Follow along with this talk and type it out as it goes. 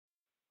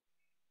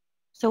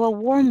So a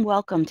warm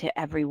welcome to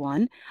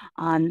everyone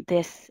on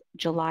this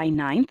July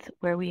 9th,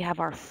 where we have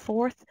our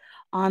fourth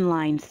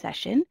online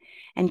session.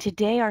 And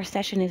today our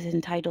session is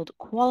entitled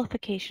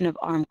Qualification of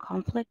Armed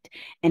Conflict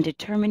and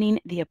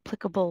Determining the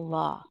Applicable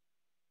Law.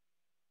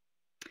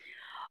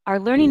 Our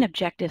learning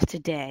objectives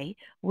today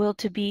will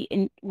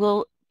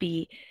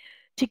be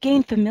to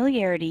gain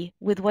familiarity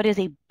with what is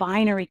a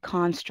binary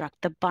construct,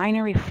 the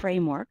binary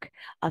framework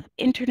of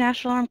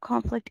international armed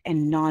conflict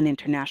and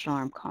non-international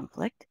armed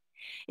conflict,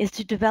 is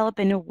to develop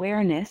an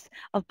awareness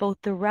of both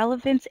the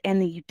relevance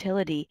and the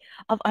utility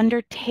of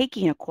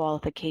undertaking a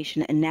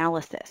qualification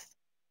analysis.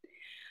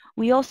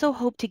 We also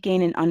hope to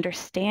gain an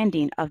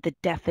understanding of the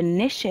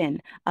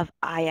definition of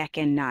IAC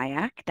and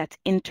NIAC, that's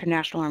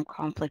international armed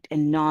conflict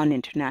and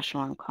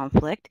non-international armed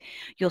conflict.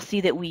 You'll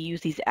see that we use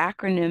these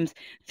acronyms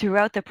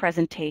throughout the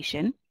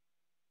presentation.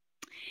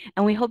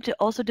 And we hope to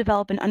also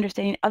develop an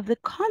understanding of the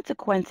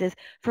consequences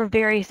for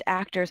various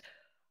actors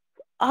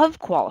of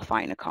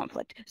qualifying a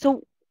conflict.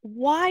 So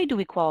why do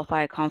we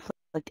qualify a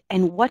conflict,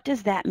 and what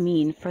does that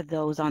mean for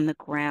those on the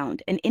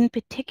ground? And in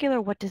particular,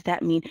 what does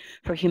that mean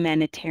for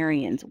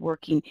humanitarians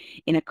working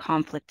in a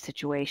conflict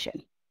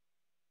situation?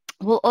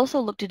 We'll also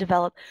look to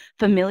develop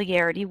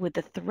familiarity with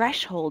the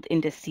threshold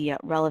indicia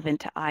relevant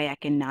to IAC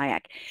and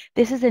NIAC.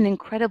 This is an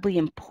incredibly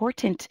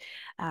important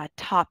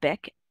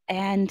topic,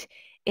 and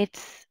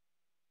it's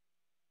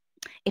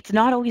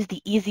not always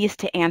the easiest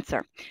to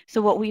answer.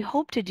 So what we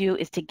hope to do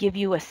is to give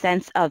you a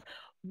sense of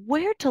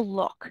where to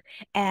look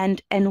and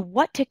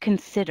what to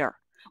consider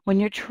when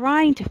you're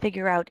trying to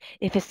figure out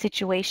if a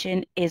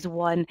situation is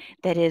one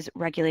that is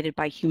regulated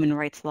by human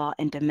rights law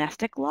and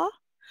domestic law,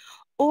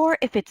 or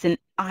if it's an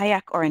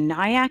IAC or a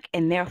NIAC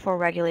and therefore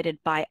regulated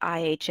by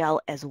IHL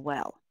as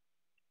well.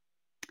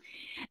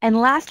 And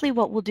lastly,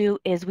 what we'll do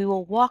is we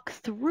will walk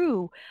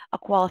through a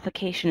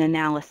qualification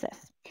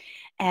analysis.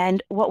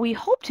 And what we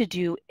hope to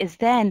do is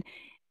then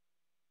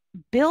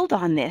build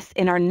on this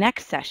in our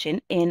next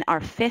session, in our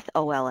 5th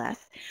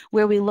OLS,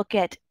 where we look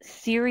at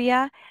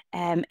Syria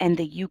and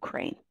the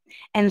Ukraine.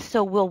 And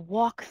so we'll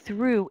walk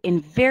through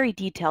in very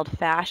detailed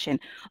fashion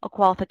a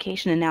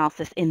qualification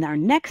analysis in our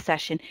next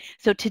session.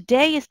 So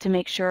today is to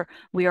make sure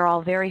we are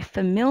all very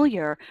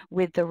familiar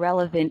with the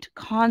relevant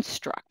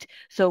construct.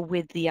 So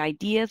with the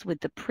ideas,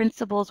 with the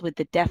principles, with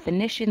the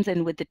definitions,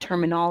 and with the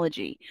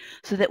terminology,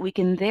 so that we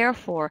can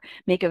therefore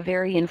make a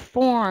very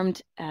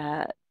informed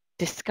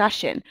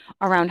discussion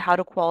around how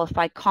to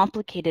qualify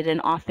complicated and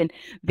often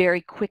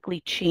very quickly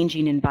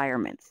changing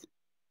environments.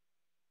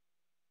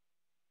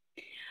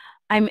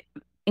 I'm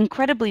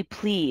incredibly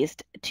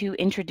pleased to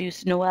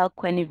introduce Noelle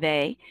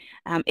Quenivet.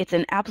 It's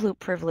an absolute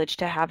privilege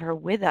to have her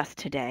with us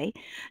today.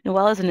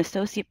 Noelle is an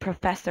associate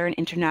professor in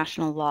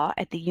international law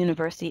at the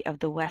University of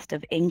the West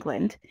of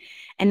England.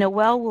 And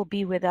Noelle will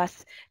be with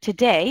us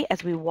today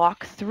as we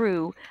walk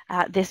through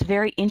this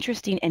very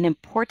interesting and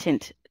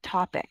important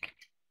topic.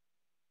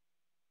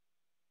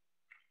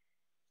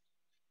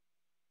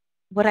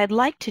 What I'd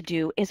like to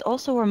do is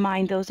also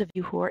remind those of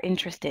you who are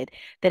interested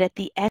that at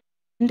the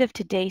end of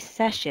today's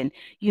session,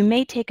 you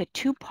may take a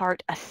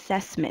two-part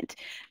assessment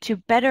to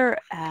better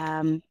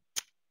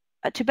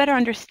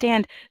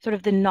understand sort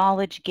of the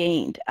knowledge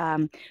gained,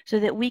 so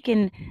that we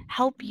can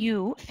help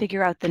you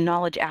figure out the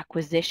knowledge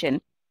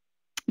acquisition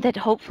that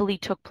hopefully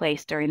took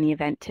place during the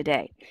event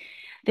today.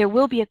 There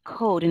will be a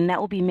code, and that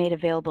will be made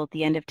available at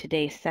the end of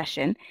today's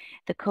session.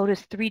 The code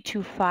is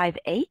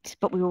 3258,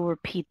 but we will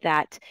repeat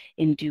that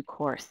in due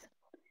course.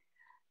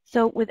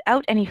 So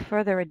without any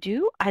further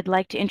ado, I'd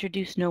like to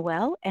introduce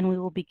Noelle, and we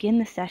will begin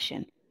the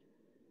session.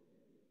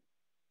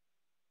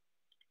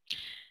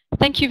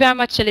 Thank you very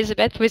much,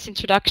 Elizabeth, for this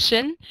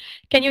introduction.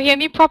 Can you hear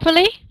me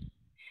properly?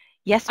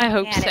 Yes, I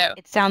hope so.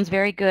 It sounds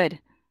very good.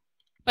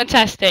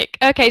 Fantastic.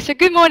 Okay, so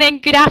good morning,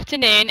 good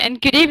afternoon, and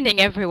good evening,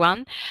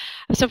 everyone.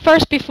 So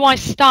first, before I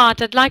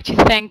start, I'd like to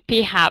thank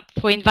PHAB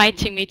for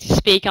inviting me to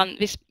speak on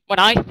this, what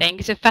I think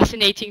is a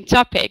fascinating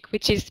topic,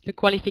 which is the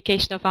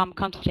qualification of armed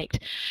conflict.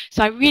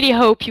 So I really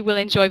hope you will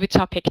enjoy the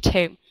topic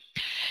too.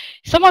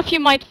 Some of you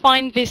might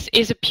find this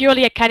is a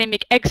purely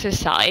academic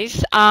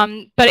exercise,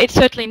 but it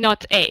certainly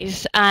not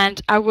is,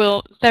 and I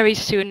will very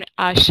soon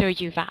show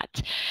you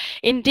that.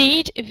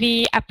 Indeed,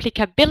 the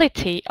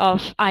applicability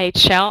of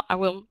IHL, I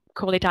will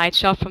call it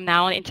IHL from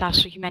now on,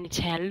 international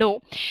humanitarian law,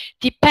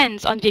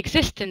 depends on the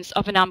existence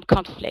of an armed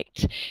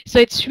conflict. So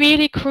it's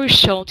really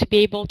crucial to be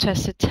able to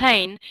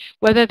ascertain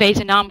whether there is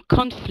an armed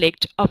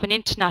conflict of an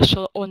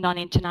international or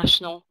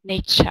non-international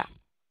nature.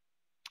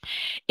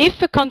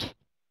 If a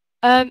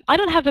I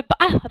don't have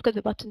I've got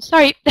the button,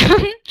 sorry.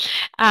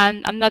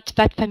 I'm not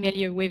that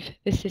familiar with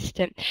the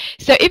system.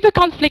 So if the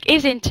conflict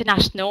is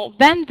international,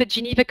 then the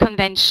Geneva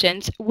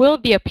Conventions will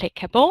be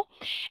applicable.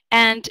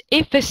 And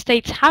if the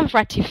states have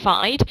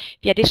ratified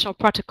the Additional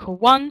Protocol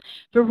 1,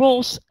 the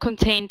rules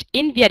contained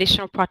in the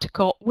Additional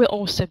Protocol will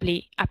also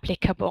be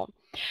applicable.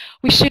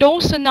 We should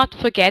also not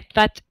forget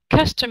that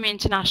customary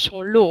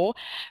international law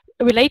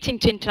relating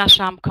to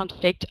international armed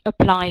conflict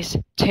applies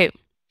too.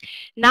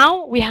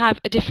 Now we have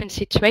a different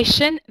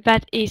situation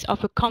that is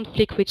of a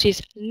conflict which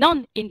is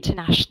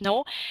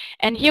non-international,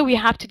 and here we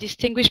have to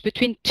distinguish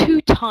between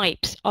two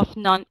types of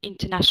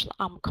non-international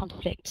armed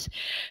conflicts.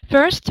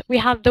 First, we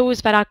have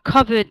those that are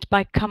covered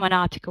by Common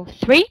Article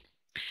 3,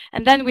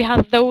 and then we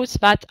have those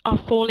that are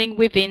falling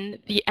within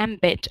the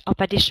ambit of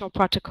Additional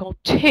Protocol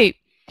 2.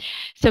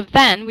 So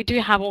then we do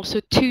have also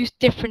two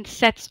different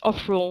sets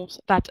of rules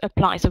that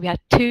apply. So we have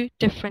two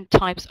different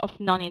types of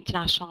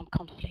non-international armed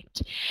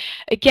conflict.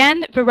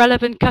 Again, the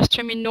relevant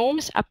customary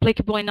norms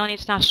applicable in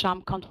non-international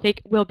armed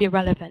conflict will be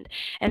relevant.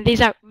 And these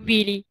are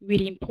really,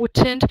 really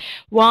important.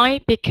 Why?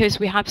 Because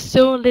we have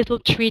so little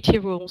treaty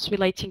rules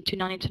relating to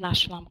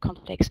non-international armed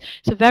conflicts.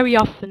 So very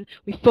often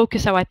we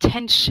focus our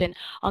attention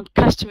on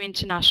customary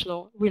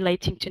international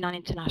relating to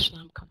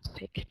non-international armed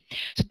conflict.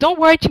 So don't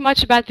worry too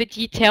much about the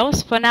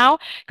details for now,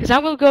 because I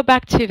will go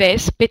back to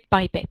this bit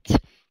by bit.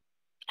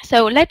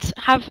 So let's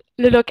have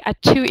a look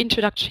at two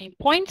introductory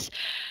points.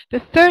 The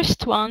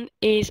first one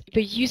is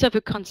the use of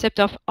the concept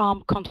of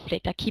armed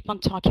conflict. I keep on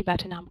talking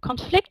about an armed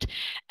conflict,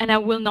 and I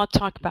will not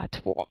talk about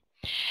war.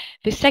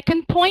 The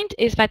second point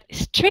is that,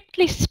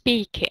 strictly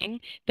speaking,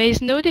 there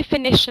is no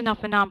definition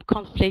of an armed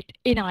conflict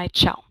in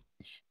IHL.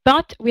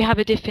 But we have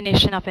a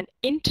definition of an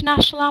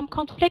international armed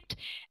conflict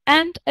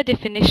and a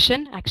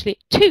definition, actually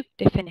two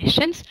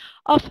definitions,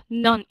 of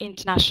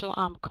non-international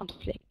armed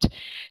conflict.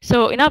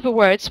 So in other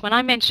words, when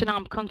I mention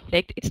armed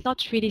conflict, it's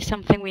not really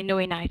something we know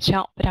in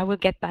IHL, but I will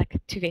get back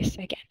to this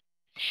again.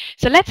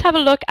 So let's have a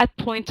look at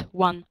point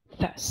 1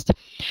 first.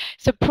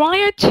 So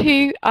prior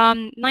to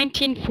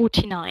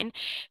 1949,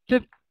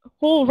 the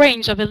whole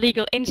range of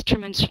illegal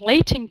instruments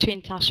relating to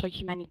international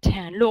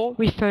humanitarian law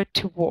referred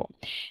to war.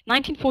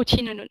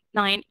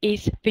 1949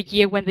 is the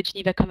year when the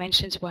Geneva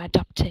Conventions were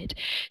adopted.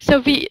 So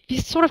the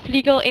sort of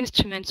legal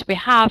instruments we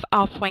have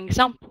are, for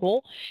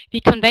example,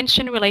 the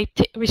Convention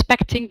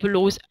respecting the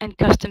laws and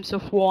customs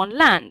of war on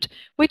land,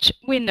 which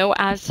we know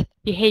as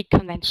the Hague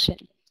Convention.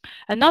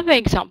 Another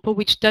example,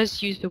 which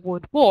does use the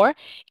word war,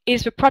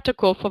 is the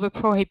Protocol for the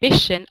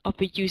Prohibition of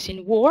the Use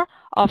in War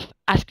of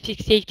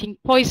asphyxiating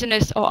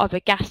poisonous or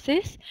other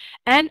gases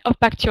and of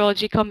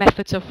bacteriological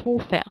methods of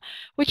warfare,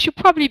 which you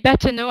probably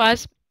better know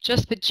as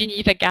just the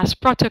Geneva Gas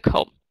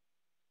Protocol.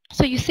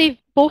 So you see,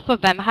 both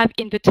of them have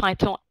in the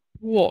title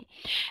war,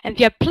 and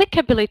the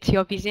applicability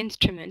of these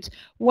instruments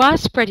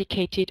was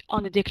predicated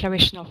on the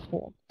declaration of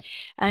war.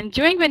 And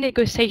during the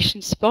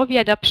negotiations for the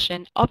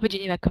adoption of the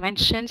Geneva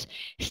Conventions,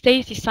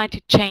 states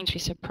decided to change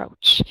this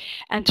approach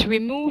and to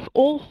remove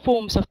all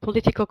forms of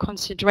political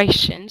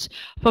considerations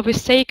for the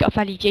sake of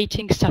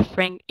alleviating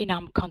suffering in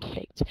armed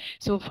conflict.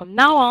 So from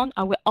now on,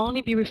 I will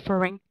only be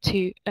referring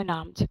to an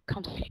armed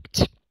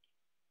conflict.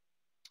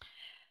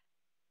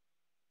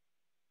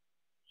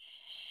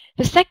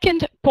 The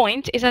second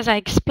point is, as I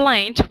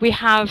explained, we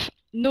have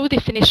no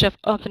definition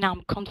of an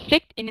armed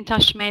conflict in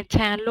international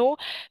humanitarian law,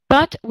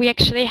 but we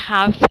actually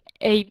have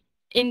a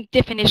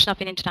definition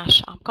of an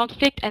international armed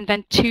conflict and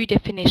then two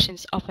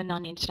definitions of a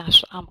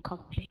non-international armed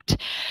conflict.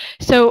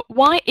 So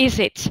why is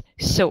it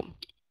so?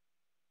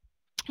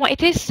 Well,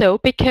 it is so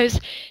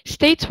because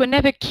states were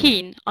never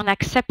keen on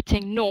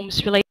accepting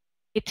norms related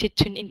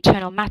to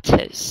internal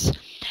matters.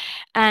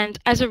 And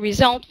as a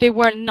result, they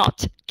were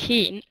not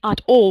keen at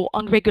all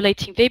on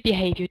regulating their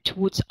behavior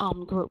towards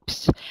armed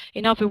groups.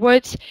 In other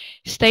words,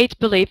 states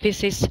believe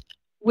this is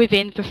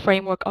within the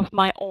framework of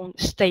my own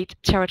state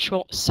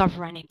territorial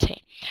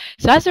sovereignty.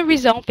 So as a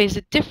result, there's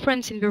a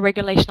difference in the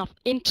regulation of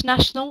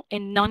international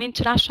and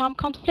non-international armed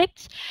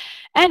conflicts.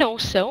 And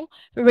also,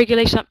 the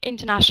regulation of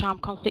international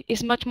armed conflict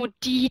is much more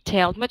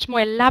detailed, much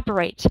more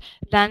elaborate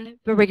than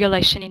the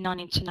regulation in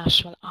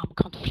non-international armed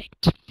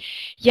conflict.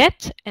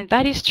 Yet, and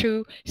that is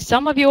true,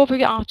 some of the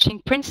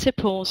overarching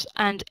principles,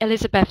 and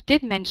Elizabeth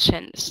did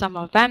mention some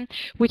of them,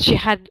 which she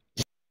had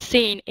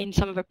seen in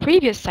some of the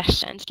previous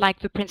sessions, like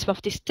the principle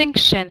of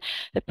distinction,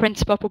 the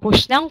principle of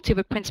proportionality,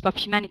 the principle of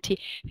humanity,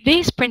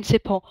 these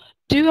principles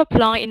do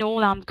apply in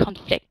all armed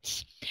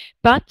conflicts.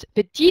 But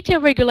the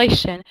detailed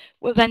regulation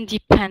will then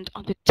depend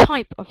on the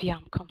type of the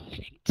armed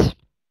conflict.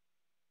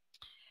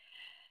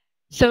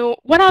 So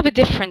what are the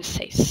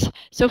differences?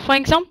 So for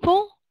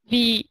example,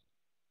 the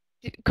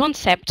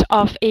concept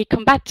of a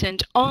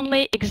combatant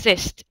only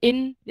exists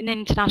in an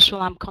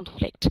international armed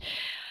conflict.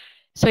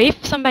 So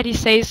if somebody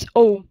says,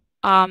 oh,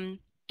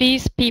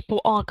 these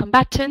people are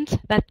combatants,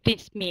 that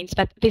this means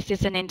that this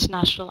is an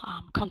international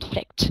armed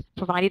conflict,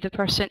 provided the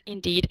person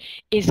indeed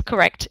is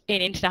correct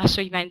in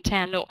international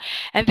humanitarian law.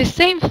 And the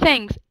same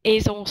thing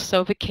is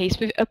also the case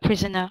with a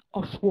prisoner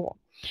of war.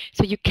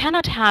 So you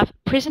cannot have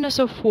prisoners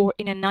of war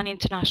in a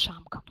non-international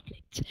armed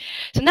conflict.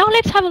 So now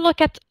let's have a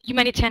look at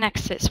humanitarian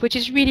access, which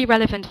is really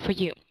relevant for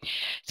you.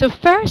 So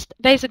first,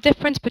 there's a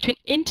difference between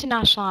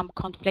international armed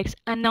conflicts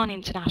and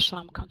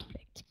non-international armed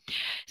conflicts.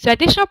 So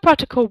Additional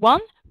Protocol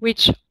 1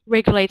 which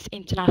regulates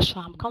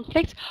international armed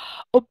conflicts,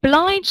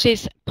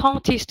 obliges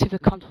parties to the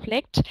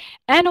conflict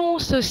and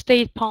also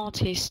state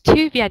parties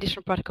to the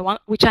additional protocol 1,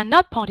 which are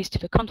not parties to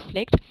the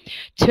conflict,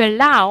 to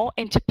allow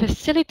and to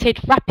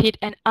facilitate rapid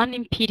and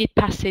unimpeded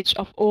passage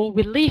of all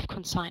relief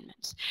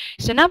consignments.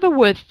 So in other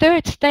words,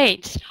 third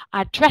states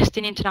are addressed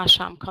in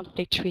international armed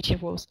conflict treaty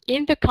rules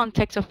in the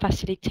context of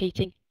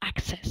facilitating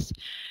access.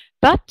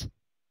 But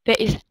there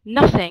is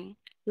nothing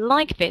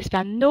like this.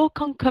 There are no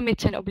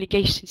concomitant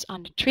obligations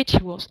under treaty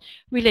rules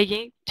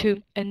relating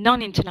to a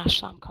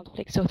non-international armed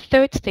conflict. So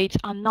third states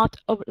are not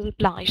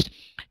obliged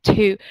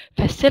to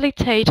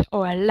facilitate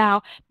or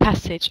allow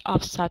passage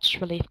of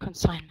such relief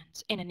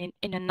consignments in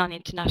a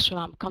non-international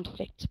armed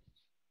conflict.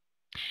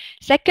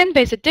 Second,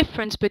 there's a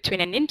difference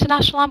between an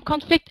international armed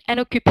conflict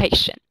and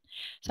occupation.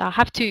 So I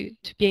have to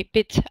be a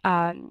bit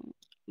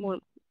more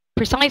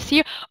precise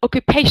here.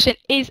 Occupation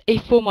is a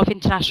form of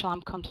international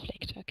armed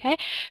conflict, okay?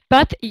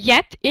 But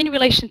yet, in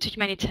relation to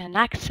humanitarian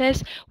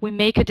access, we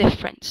make a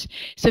difference.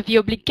 So the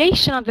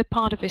obligation on the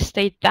part of a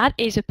state that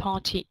is a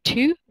party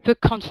to the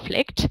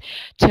conflict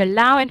to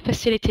allow and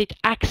facilitate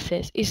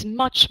access is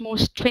much more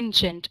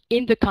stringent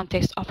in the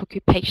context of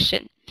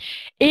occupation.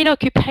 In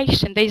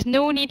occupation, there is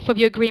no need for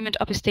the agreement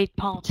of a state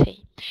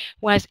party,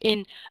 whereas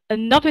in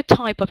another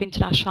type of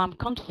international armed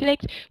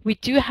conflict, we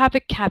do have a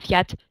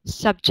caveat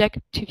subject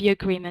to the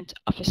agreement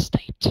of a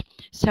state.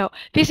 So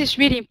this is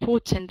really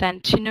important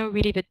then to know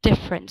really the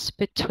difference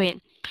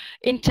between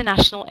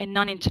international and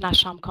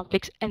non-international armed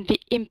conflicts and the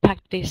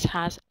impact this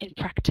has in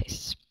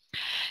practice.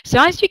 So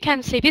as you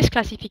can see, this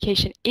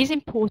classification is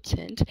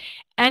important,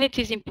 and it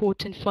is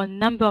important for a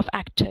number of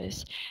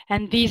actors.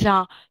 And these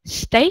are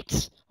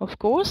states, of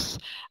course,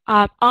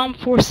 armed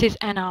forces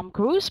and armed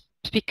groups,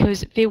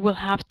 because they will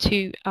have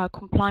to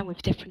comply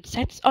with different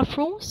sets of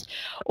rules.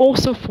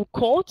 Also for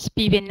courts,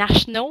 be they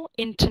national,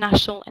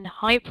 international, and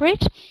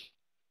hybrid.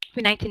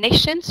 United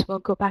Nations, we'll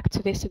go back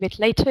to this a bit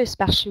later,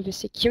 especially the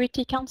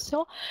Security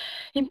Council.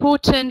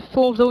 Important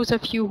for those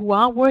of you who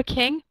are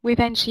working with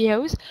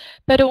NGOs,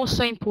 but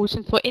also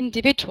important for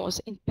individuals,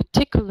 in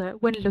particular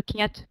when looking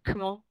at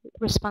criminal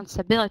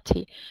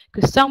responsibility,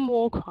 because some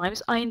war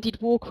crimes are indeed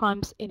war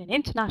crimes in an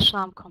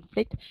international armed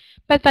conflict,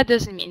 but that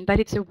doesn't mean that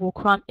it's a war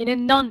crime in a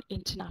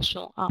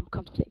non-international armed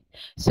conflict.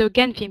 So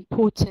again, the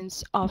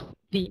importance of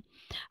the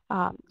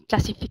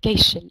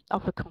classification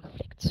of a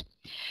conflict.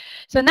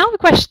 So now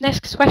the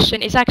next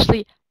question is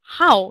actually,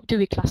 how do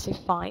we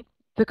classify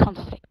the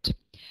conflict?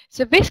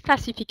 So this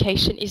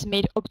classification is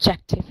made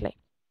objectively.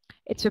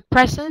 It's the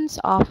presence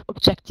of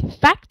objective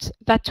facts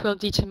that will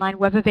determine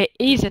whether there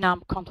is an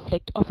armed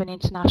conflict of an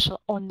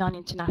international or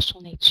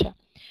non-international nature.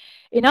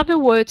 In other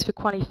words, the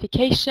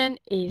qualification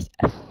is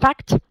a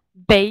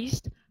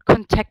fact-based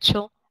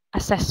contextual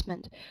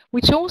assessment,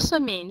 which also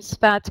means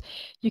that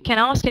you can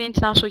ask an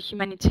international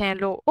humanitarian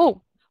law,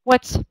 oh,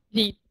 what's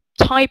the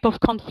type of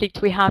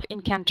conflict we have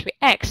in country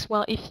X?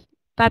 Well, if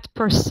that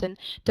person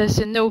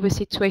doesn't know the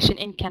situation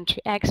in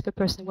country X, the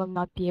person will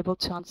not be able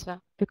to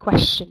answer the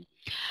question.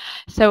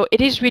 So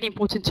it is really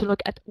important to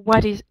look at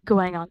what is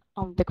going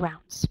on the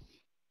grounds.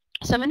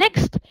 So the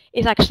next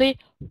is actually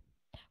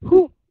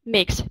who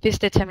makes this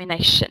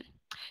determination.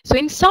 So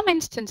in some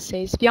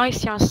instances, the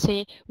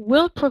ICRC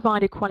will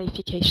provide a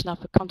qualification of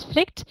a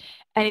conflict,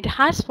 and it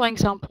has, for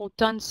example,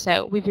 done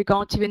so with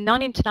regard to a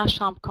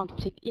non-international armed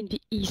conflict in the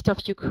east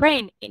of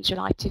Ukraine in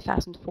July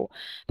 2004.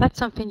 That's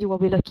something you will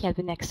be looking at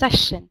the next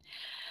session.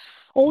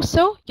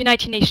 Also,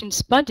 United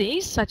Nations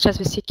bodies, such as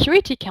the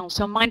Security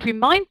Council, might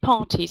remind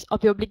parties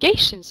of the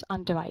obligations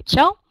under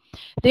IHL,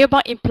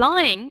 thereby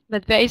implying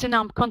that there is an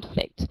armed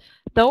conflict,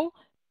 though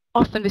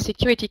often the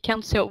Security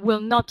Council will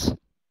not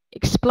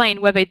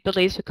explain whether it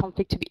believes the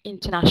conflict to be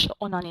international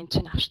or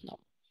non-international.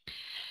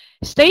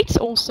 States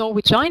also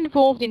which are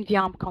involved in the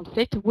armed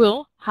conflict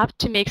will have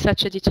to make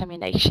such a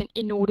determination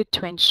in order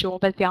to ensure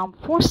that the armed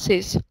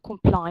forces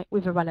comply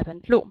with the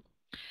relevant law.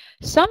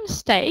 Some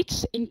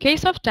states, in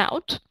case of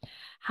doubt,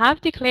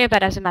 have declared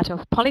that as a matter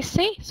of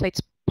policy, so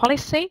it's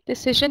policy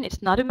decision,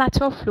 it's not a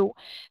matter of law,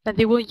 that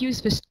they will use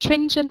the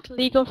stringent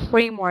legal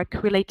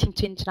framework relating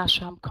to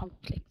international armed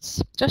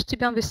conflicts, just to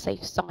be on the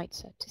safe side,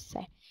 so to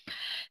say.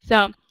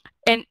 So,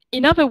 and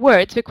in other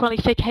words, the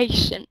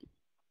qualification,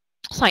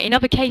 in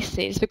other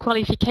cases, the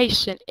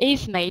qualification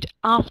is made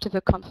after the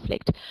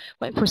conflict,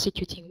 when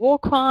prosecuting war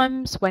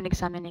crimes, when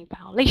examining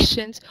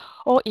violations,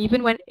 or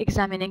even when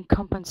examining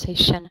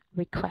compensation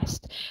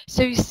requests.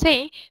 So you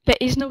see, there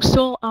is no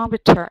sole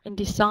arbiter in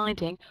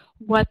deciding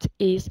what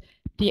is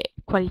the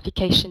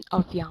qualification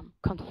of the armed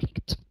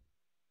conflict.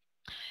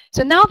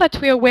 So now that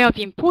we are aware of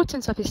the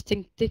importance of this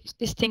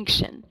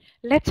distinction,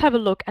 let's have a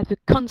look at the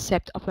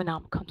concept of an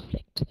armed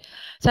conflict.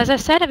 So as I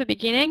said at the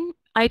beginning,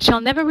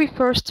 IHL never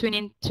refers to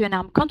an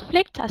armed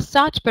conflict as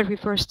such, but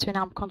refers to an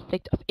armed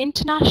conflict of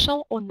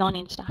international or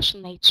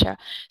non-international nature.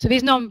 So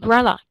there's no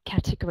umbrella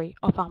category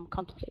of armed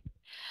conflict.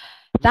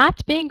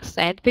 That being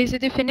said, there's a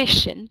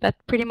definition that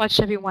pretty much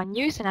everyone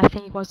used, and I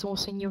think it was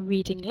also in your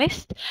reading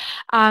list.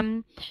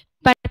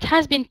 that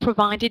has been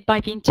provided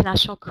by the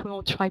International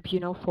Criminal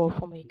Tribunal for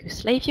Former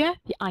Yugoslavia,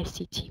 the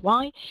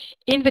ICTY,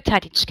 in the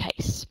Tadic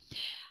case.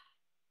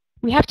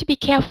 We have to be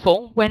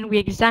careful when we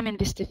examine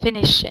this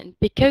definition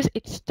because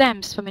it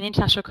stems from an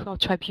international criminal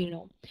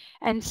tribunal.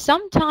 And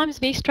sometimes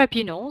these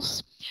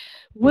tribunals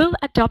will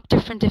adopt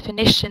different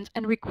definitions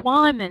and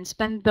requirements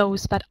than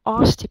those that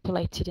are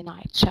stipulated in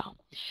IHL.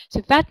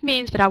 So that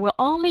means that I will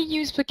only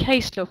use the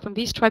case law from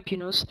these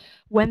tribunals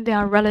when they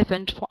are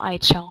relevant for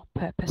IHL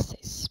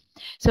purposes.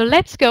 So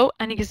let's go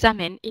and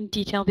examine in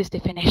detail this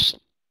definition.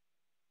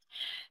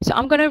 So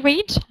I'm going to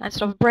read and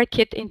sort of break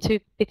it into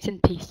bits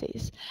and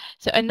pieces.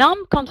 So an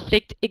armed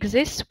conflict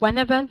exists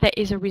whenever there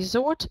is a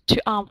resort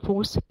to armed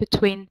force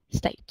between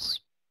states.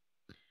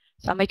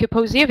 So I'll make a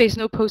pause here. There's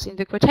no pause in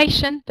the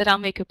quotation, but I'll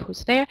make a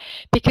pause there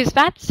because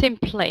that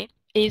simply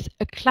is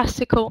a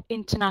classical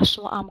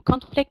international armed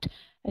conflict.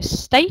 A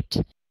state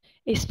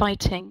is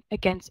fighting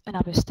against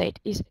another state,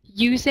 is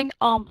using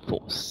armed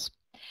force.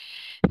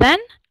 Then,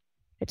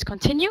 let's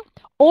continue.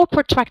 Or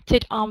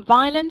protracted armed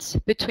violence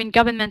between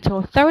governmental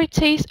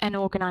authorities and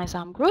organized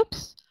armed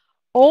groups,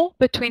 or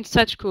between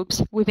such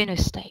groups within a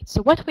state.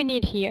 So what we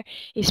need here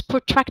is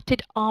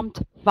protracted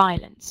armed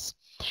violence.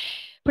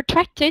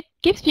 Protracted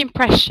gives the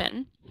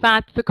impression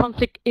that the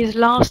conflict is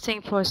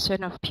lasting for a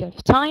certain period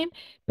of time,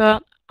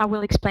 but I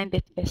will explain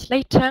this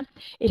later.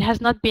 It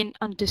has not been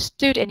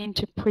understood and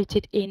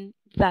interpreted in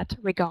that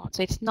regard.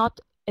 So it's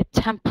not a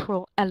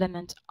temporal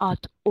element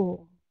at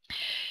all.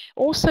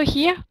 Also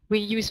here, we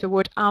use the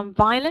word armed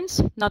violence,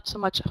 not so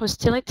much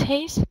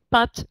hostilities,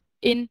 but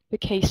in the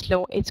case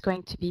law, it's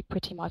going to be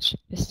pretty much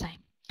the same.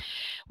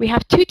 We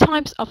have two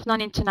types of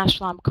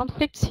non-international armed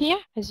conflicts here,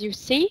 as you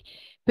see,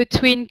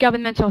 between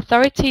governmental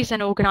authorities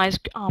and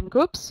organized armed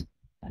groups.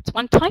 That's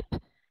one type,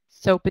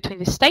 so between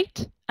the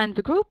state and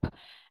the group.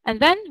 And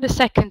then the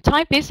second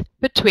type is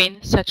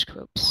between such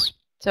groups.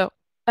 So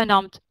an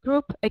armed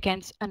group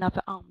against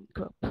another armed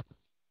group.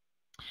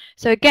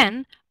 So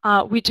again,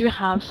 we do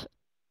have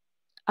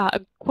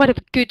quite a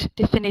good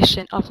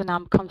definition of an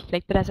armed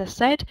conflict, but as I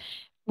said,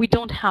 we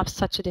don't have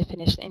such a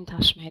definition in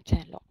international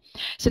humanitarian law.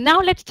 So now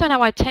let's turn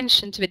our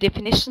attention to the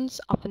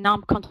definitions of an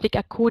armed conflict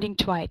according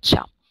to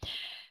IHL.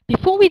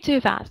 Before we do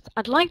that,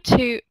 I'd like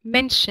to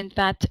mention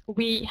that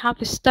we have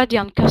a study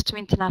on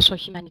customary international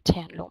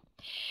humanitarian law.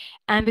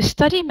 And the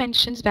study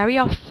mentions very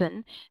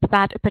often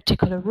that a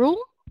particular rule,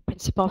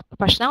 principle of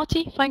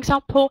proportionality, for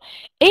example,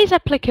 is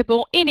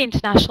applicable in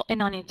international and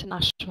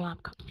non-international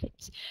armed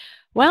conflicts.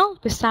 Well,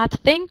 the sad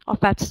thing of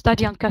that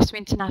study on customary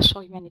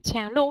international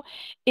humanitarian law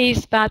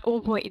is that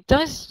although it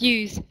does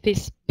use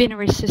this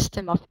binary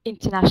system of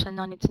international and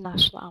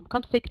non-international armed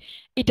conflict,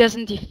 it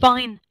doesn't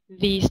define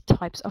these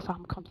types of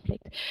armed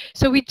conflict.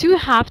 So we do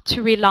have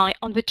to rely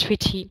on the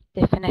treaty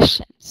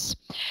definitions.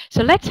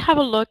 So let's have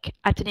a look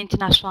at an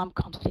international armed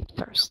conflict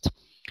first.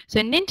 So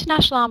an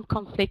international armed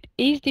conflict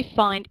is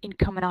defined in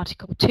Common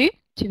Article 2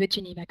 to the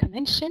Geneva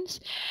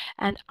Conventions,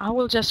 and I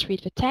will just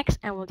read the text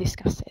and we'll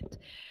discuss it.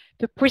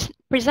 The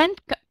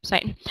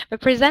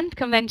present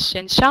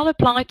convention shall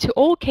apply to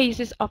all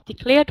cases of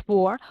declared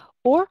war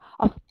or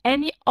of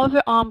any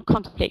other armed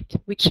conflict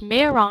which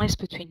may arise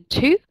between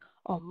two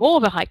or more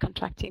of the high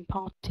contracting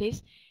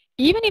parties,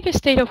 even if a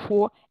state of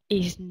war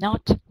is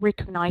not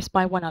recognized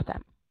by one of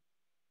them.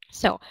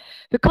 So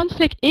the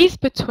conflict is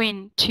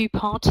between two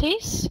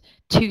parties,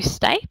 two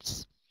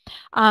states,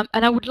 and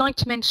I would like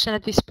to mention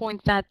at this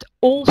point that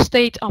all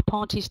states are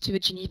parties to the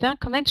Geneva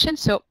Convention,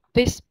 so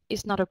this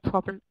is not a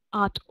problem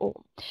at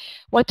all.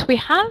 What we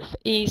have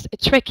is a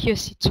trickier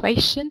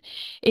situation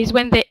is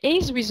when there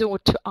is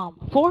resort to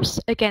armed force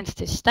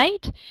against a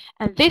state,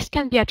 and this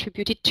can be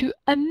attributed to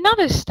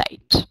another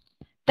state.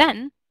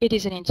 Then it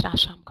is an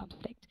international armed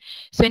conflict.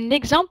 So an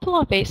example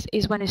of this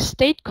is when a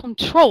state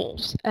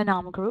controls an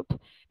armed group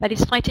that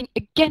is fighting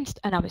against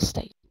another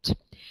state.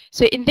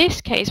 So in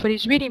this case, what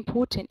is really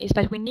important is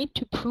that we need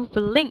to prove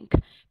the link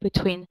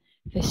between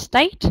the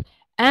state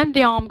and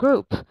the armed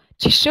group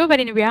to show that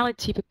in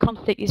reality the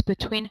conflict is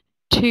between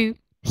two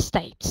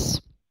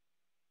states.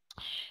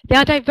 There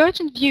are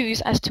divergent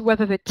views as to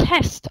whether the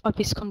test of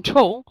this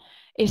control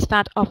is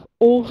that of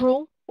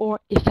overall or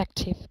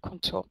effective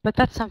control, but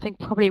that's something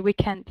probably we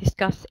can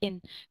discuss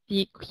in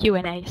the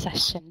Q&A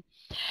session.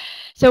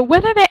 So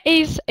whether there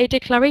is a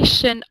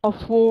declaration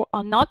of war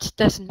or not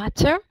doesn't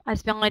matter,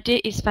 as the idea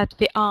is that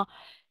there are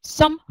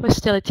some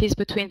hostilities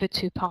between the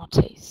two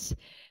parties.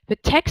 The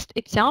text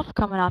itself,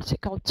 Common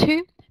Article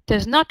 2,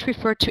 does not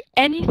refer to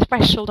any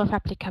threshold of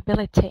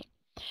applicability.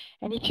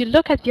 And if you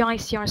look at the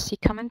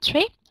ICRC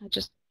commentary, I'll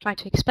just try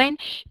to explain,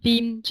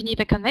 the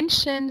Geneva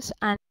Conventions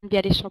and the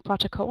additional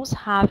protocols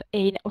have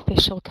an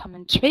official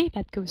commentary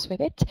that goes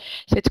with it.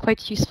 So it's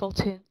quite useful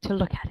to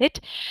look at it.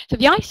 So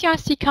the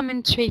ICRC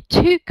commentary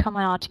to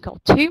Common Article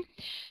 2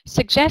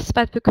 suggests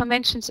that the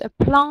conventions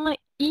apply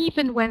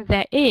even when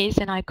there is,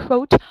 and I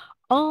quote,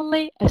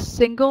 only a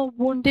single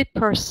wounded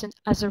person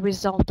as a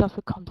result of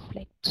a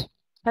conflict.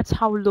 That's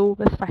how low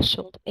the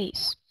threshold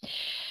is.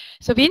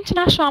 So the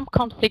international armed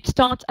conflict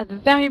starts at the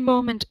very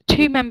moment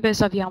two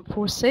members of the armed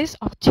forces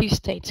of two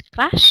states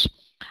clash.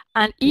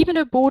 and even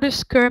a border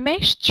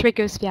skirmish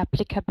triggers the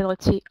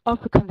applicability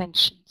of the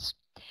conventions.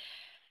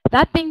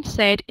 That being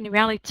said, in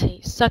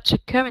reality, such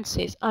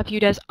occurrences are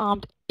viewed as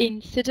armed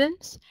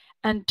incidents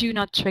and do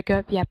not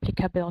trigger the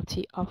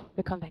applicability of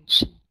the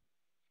convention.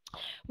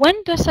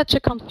 When does such a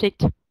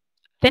conflict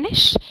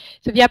finish?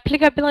 So the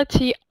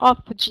applicability of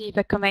the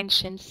Geneva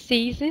Convention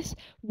ceases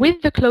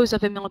with the close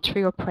of the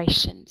military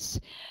operations,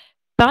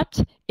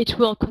 but it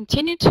will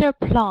continue to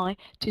apply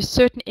to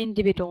certain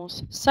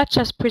individuals, such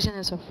as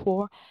prisoners of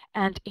war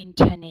and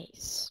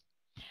internees.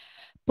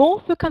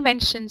 Both the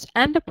conventions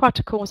and the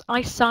protocols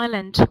are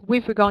silent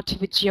with regard to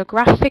the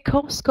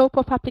geographical scope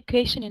of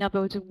application. In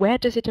other words, where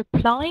does it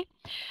apply?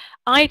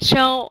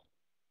 IHL,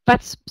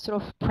 that's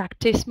sort of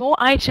practice more.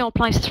 IHL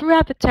applies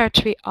throughout the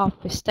territory of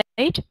the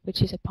state,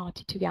 which is a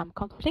party to the armed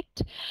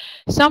conflict.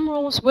 Some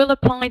rules will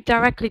apply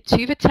directly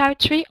to the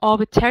territory or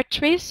the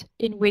territories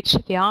in which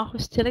there are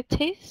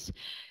hostilities.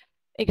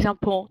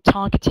 Example,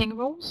 targeting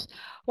rules,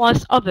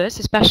 whilst others,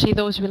 especially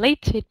those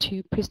related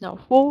to prisoner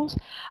of war,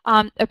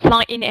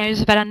 apply in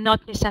areas that are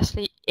not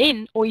necessarily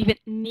in or even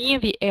near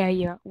the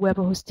area where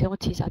the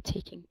hostilities are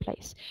taking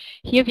place.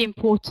 Here the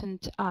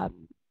important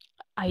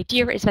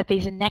idea is that there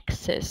is a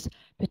nexus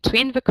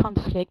between the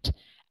conflict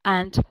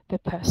and the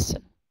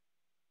person.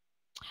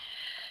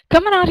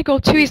 Common Article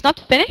 2 is not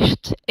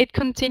finished. It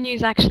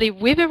continues actually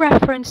with a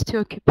reference to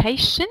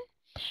occupation,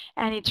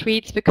 and it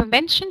reads, the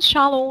convention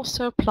shall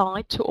also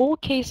apply to all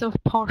cases of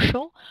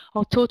partial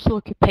or total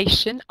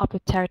occupation of the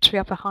territory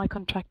of a high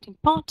contracting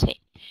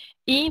party,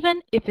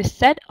 even if the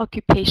said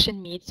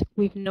occupation meets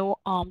with no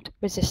armed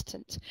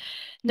resistance.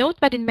 Note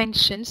that it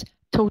mentions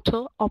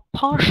total or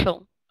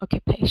partial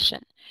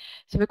occupation.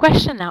 So the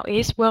question now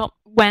is, well,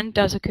 when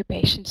does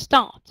occupation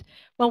start?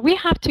 Well, we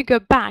have to go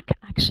back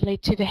actually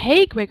to the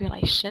Hague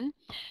Regulation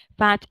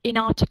that in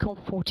Article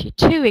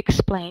 42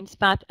 explains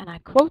that, and I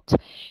quote,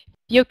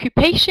 the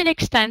occupation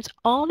extends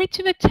only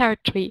to the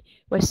territory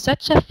where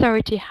such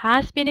authority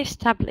has been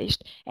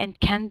established and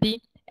can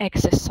be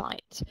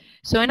exercised.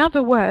 So in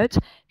other words,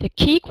 the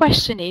key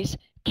question is,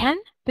 can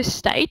the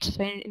state,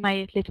 so in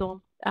my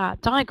little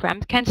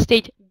diagram, can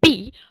state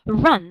B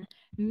run,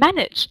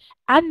 manage,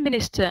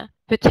 administer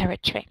the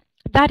territory?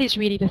 That is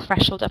really the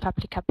threshold of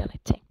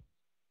applicability.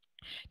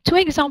 Two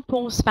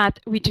examples that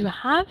we do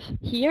have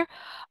here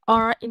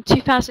are in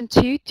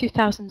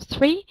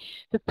 2002-2003,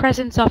 the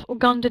presence of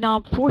Ugandan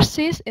armed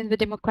forces in the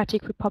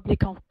Democratic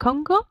Republic of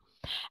Congo,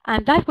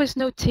 and that was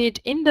noted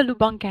in the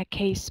Lubanga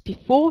case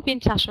before the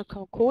International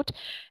Criminal Court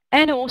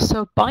and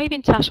also by the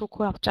International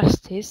Court of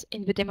Justice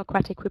in the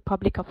Democratic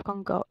Republic of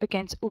Congo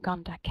against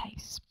Uganda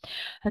case.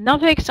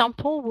 Another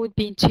example would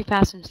be in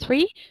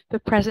 2003, the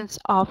presence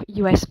of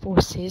US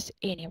forces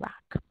in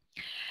Iraq.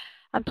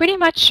 I'm pretty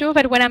much sure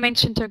that when I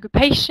mentioned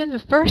occupation, the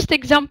first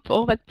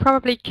example that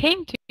probably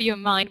came to your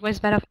mind was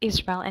that of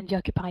Israel and the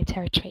occupied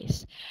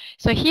territories.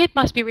 So here it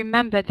must be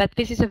remembered that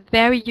this is a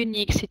very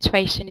unique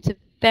situation. It's a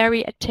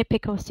very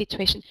atypical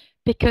situation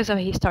because of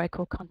a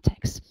historical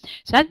context.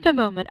 So at the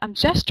moment, I'm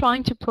just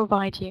trying to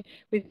provide you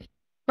with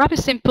rather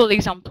simple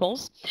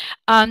examples,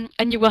 and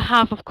you will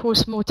have, of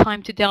course, more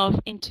time to delve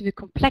into the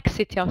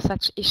complexity of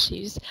such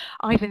issues,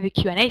 either in the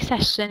Q&A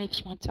session if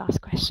you want to ask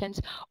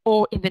questions,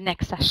 or in the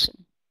next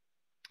session.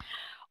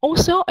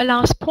 Also, a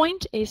last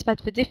point is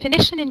that the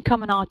definition in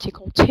Common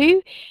Article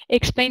 2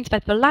 explains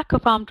that the lack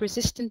of armed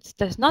resistance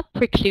does not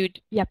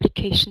preclude the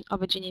application of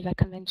the Geneva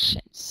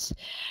Conventions.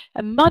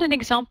 A modern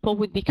example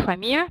would be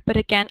Crimea, but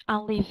again,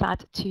 I'll leave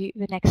that to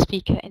the next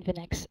speaker in the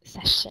next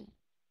session.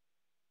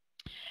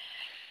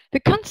 The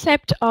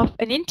concept of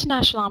an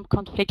international armed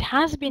conflict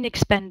has been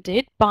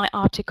expanded by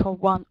Article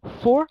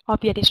 1.4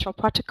 of the Additional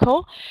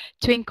Protocol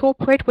to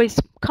incorporate what is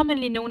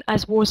commonly known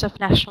as wars of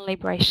national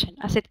liberation.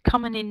 I said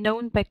commonly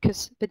known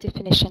because the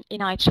definition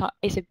in IHR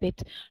is a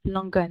bit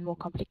longer and more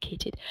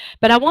complicated.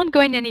 But I won't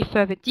go into any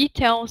further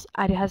details,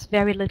 as it has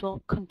very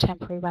little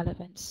contemporary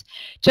relevance.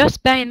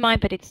 Just bear in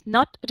mind that it's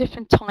not a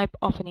different type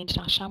of an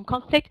international armed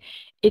conflict,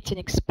 it's an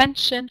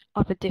expansion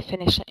of the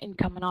definition in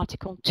Common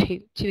Article 2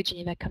 to the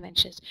Geneva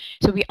Conventions.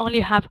 So we only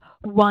have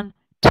one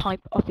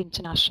type of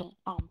international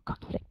armed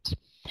conflict.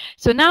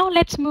 So now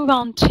let's move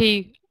on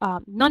to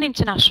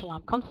non-international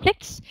armed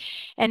conflicts.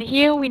 And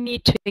here we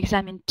need to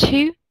examine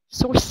two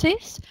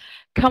sources,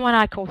 Common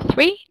Article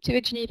 3 to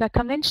the Geneva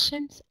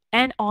Conventions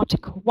and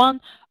Article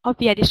 1 of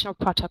the Additional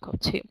Protocol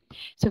 2.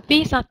 So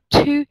these are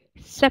two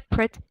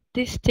separate,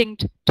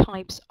 distinct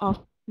types of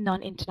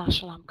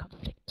non-international armed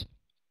conflict.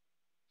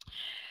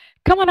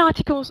 Common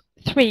Article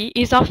 3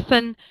 is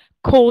often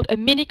called a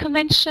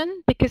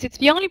mini-convention because it's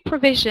the only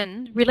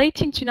provision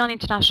relating to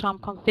non-international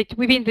armed conflict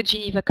within the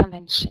Geneva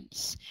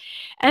Conventions,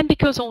 and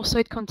because also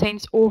it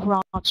contains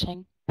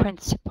overarching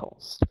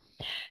principles.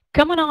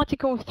 Common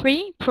Article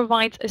 3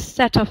 provides a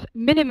set of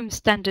minimum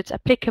standards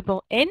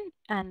applicable in,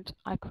 and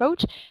I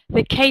quote,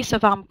 the case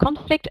of armed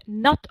conflict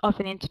not of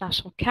an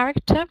international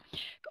character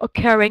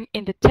occurring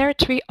in the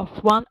territory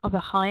of one of the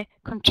high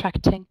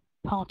contracting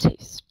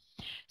parties.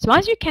 So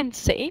as you can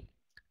see,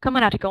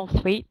 Common Article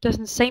 3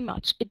 doesn't say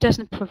much. It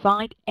doesn't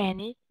provide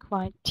any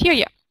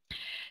criteria.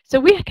 So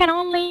we can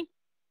only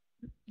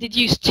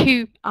deduce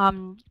two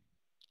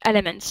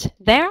elements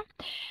there.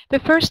 The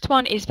first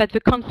one is that the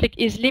conflict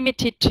is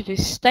limited to the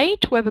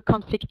state where the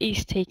conflict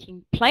is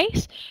taking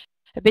place,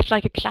 a bit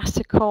like a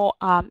classical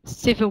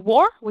civil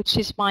war, which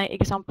is my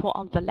example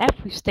on the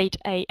left with state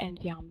A and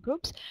the armed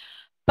groups.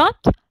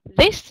 But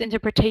this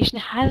interpretation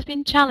has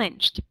been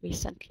challenged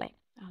recently.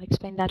 I'll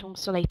explain that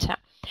also later.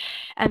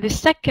 And the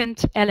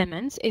second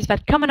element is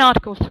that Common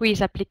Article 3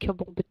 is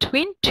applicable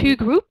between two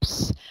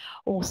groups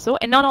also,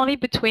 and not only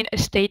between a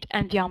state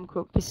and the armed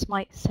group. This is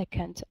my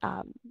second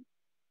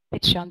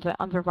picture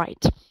on the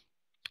right.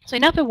 So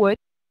in other words,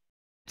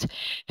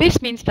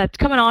 this means that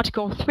Common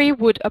Article 3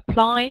 would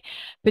apply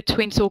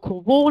between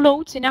so-called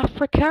warlords in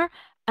Africa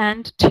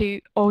and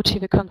to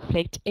the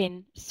conflict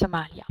in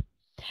Somalia.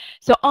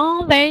 So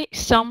are there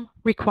some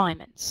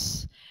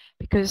requirements?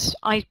 Because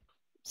it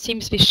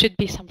seems there should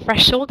be some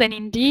threshold, and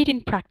indeed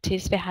in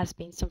practice there has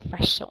been some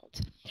threshold.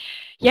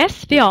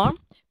 Yes, there are,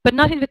 but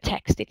not in the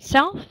text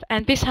itself,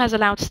 and this has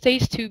allowed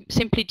states to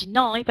simply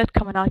deny that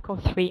Common Article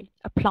 3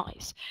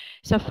 applies.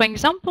 So for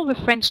example, the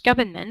French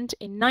government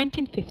in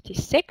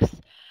 1956,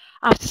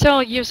 after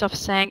several years of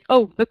saying,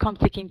 oh, the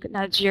conflict in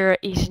Nigeria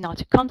is not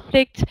a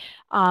conflict,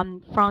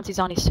 France is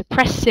only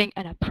suppressing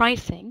and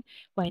uprising,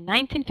 well, in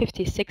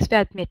 1956 they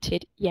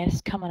admitted,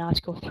 yes, Common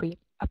Article 3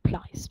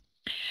 applies.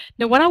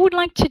 Now what I would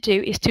like to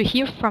do is to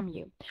hear from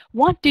you.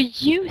 What do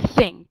you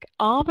think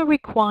are the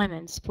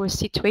requirements for a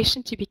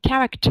situation to be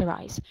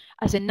characterized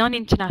as a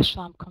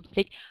non-international armed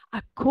conflict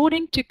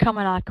according to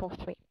Common Article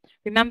 3?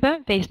 Remember,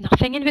 there is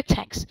nothing in the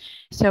text,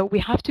 so we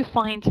have to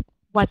find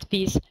what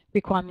these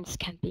requirements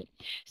can be.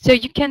 So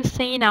you can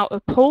see now a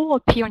poll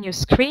appear on your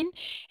screen,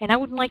 and I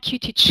would like you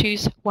to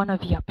choose one of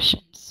the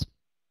options.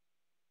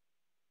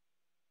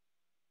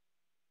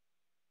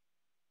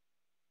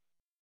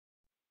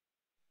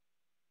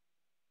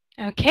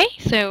 Okay,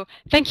 so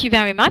thank you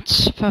very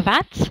much for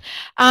that.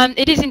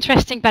 It is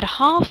interesting that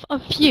half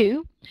of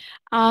you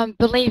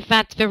believe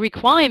that the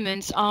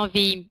requirements are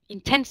the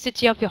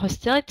intensity of the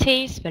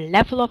hostilities, the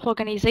level of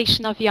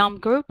organization of the armed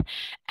group,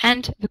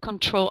 and the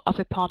control of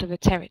a part of the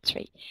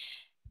territory.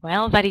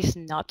 Well, that is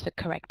not the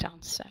correct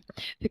answer.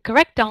 The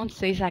correct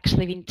answer is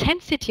actually the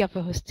intensity of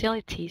the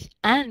hostilities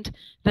and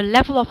the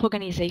level of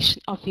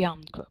organization of the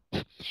armed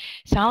group.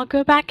 So I'll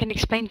go back and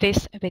explain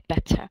this a bit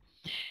better.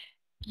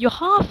 You're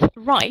half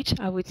right,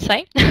 I would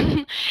say,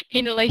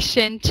 in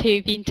relation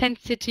to the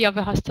intensity of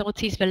the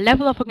hostilities, the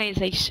level of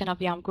organization of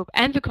the armed group,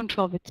 and the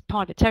control of its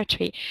part of the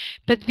territory.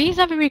 But these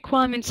are the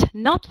requirements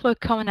not for a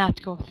Common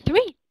Article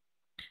 3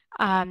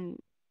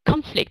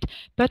 conflict,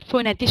 but for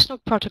an additional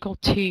Protocol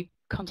 2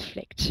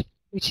 conflict,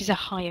 which is a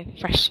higher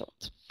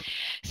threshold.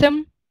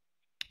 So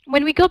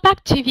when we go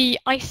back to the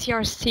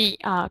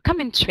ICRC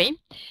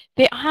commentary,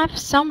 they have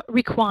some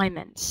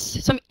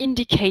requirements, some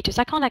indicators.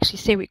 I can't actually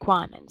say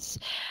requirements,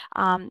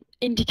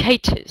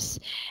 indicators.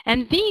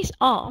 And these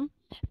are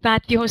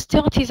that the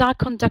hostilities are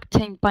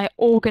conducted by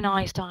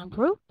organized armed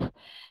group,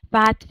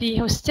 that the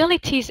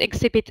hostilities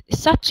exhibit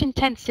such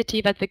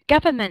intensity that the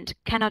government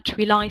cannot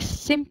rely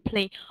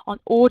simply on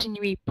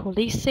ordinary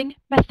policing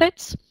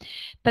methods,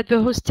 that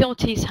the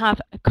hostilities have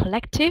a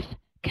collective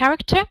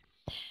character,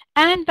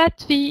 and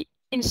that the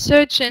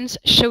insurgents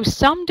show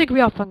some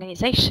degree of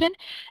organization,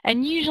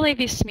 and usually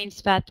this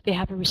means that they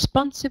have a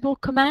responsible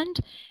command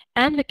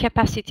and the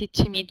capacity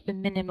to meet the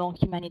minimal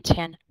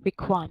humanitarian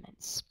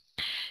requirements.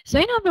 So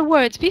in other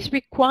words, these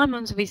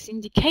requirements, these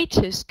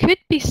indicators could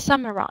be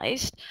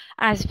summarized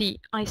as the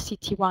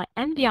ICTY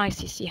and the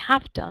ICC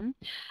have done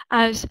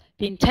as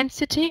the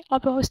intensity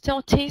of the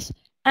hostilities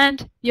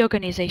and the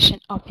organization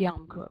of the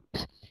armed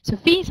groups. So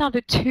these are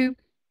the two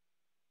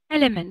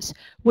elements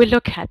we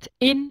look at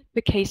in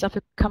the case of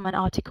a Common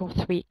Article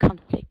 3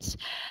 conflicts.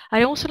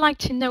 I also like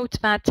to note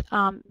that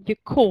the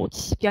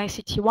courts, the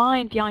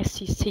ICTY and the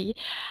ICC,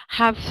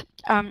 have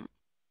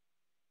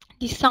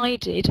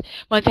decided,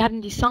 well, they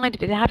haven't decided,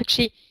 but they have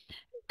actually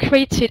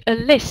created a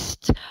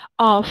list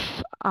of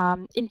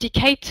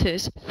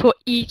indicators for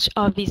each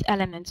of these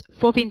elements,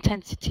 for the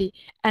intensity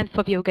and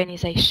for the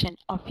organization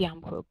of the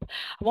armed group.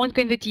 I won't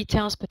go into the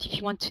details, but if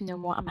you want to know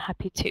more, I'm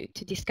happy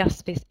to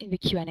discuss this in the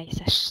Q&A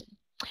session.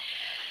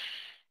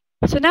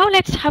 So now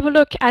let's have a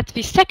look at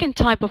the second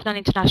type of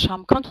non-international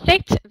armed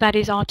conflict, that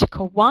is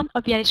Article 1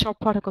 of the Additional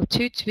Protocol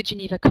 2 to the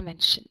Geneva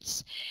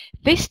Conventions.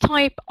 This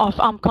type of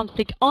armed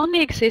conflict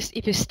only exists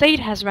if a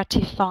state has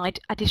ratified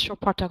Additional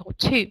Protocol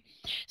 2.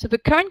 So the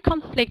current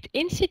conflict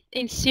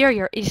in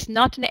Syria is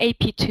not an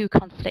AP2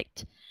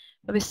 conflict,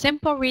 for the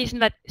simple reason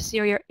that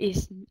Syria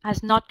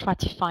has not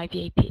ratified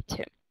the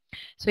AP2.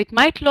 So it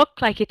might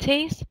look like it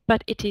is,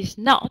 but it is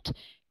not,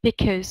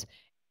 because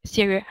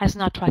Syria has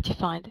not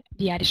ratified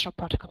the Additional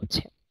Protocol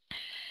 2.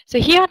 So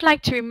here I'd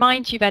like to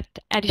remind you that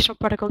Additional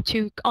Protocol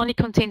 2 only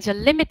contains a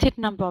limited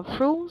number of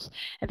rules,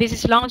 and this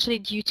is largely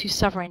due to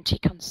sovereignty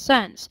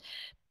concerns.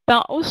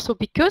 but also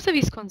because of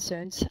these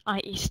concerns,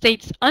 i.e.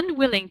 states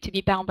unwilling to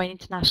be bound by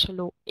international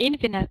law in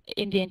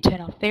the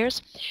internal affairs,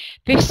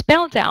 they've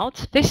spelled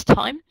out this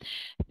time,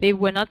 they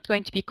were not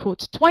going to be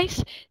caught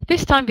twice,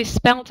 this time they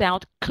spelled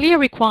out clear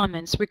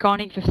requirements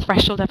regarding the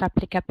threshold of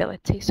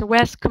applicability. So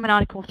whereas Common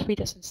Article 3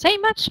 doesn't say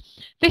much,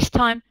 this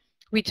time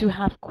we do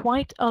have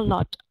quite a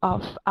lot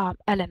of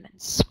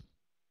elements.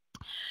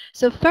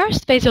 So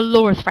first, there's a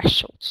lower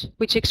threshold,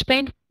 which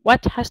explained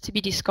what has to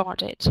be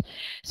discarded.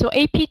 So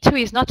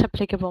AP2 is not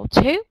applicable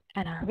to,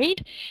 and I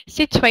read,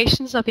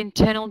 situations of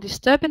internal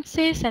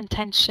disturbances and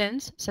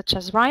tensions, such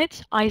as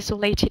riots,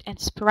 isolated and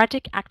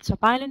sporadic acts of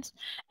violence,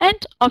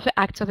 and other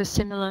acts of a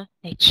similar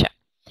nature.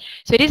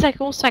 So it is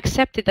also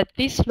accepted that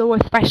this lower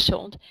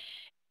threshold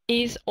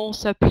is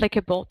also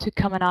applicable to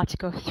Common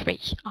Article 3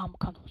 armed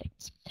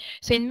conflicts.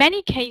 So in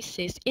many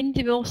cases,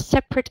 individual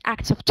separate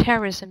acts of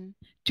terrorism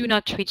do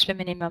not reach the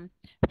minimum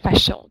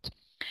threshold.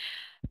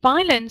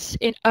 Violence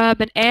in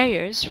urban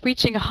areas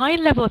reaching a high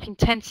level of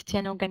intensity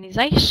and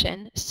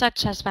organization,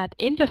 such as that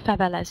in the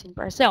favelas in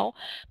Brazil,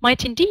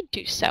 might indeed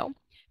do so,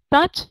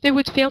 but they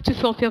would fail to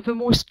fulfill the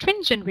more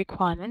stringent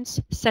requirements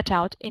set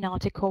out in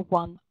Article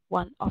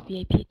 1.1 of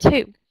the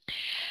AP2.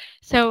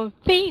 So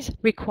these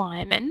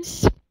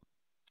requirements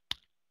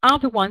are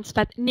the ones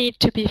that need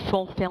to be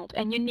fulfilled,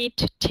 and you need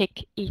to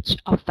tick each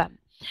of them.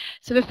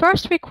 So the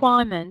first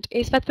requirement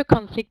is that the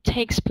conflict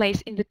takes place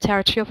in the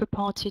territory of a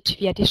party to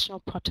the additional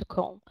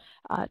protocol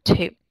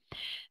 2.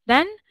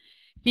 Then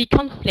the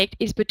conflict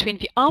is between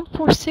the armed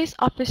forces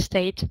of the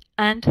state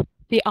and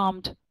the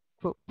armed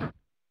group.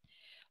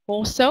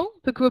 Also,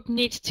 the group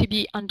needs to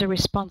be under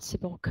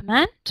responsible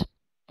command,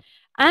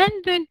 and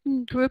the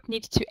group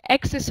needs to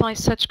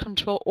exercise such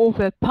control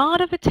over a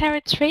part of the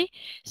territory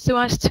so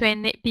as to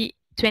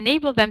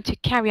enable them to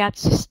carry out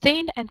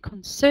sustained and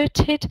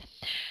concerted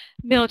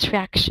military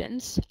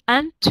actions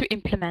and to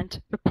implement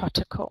the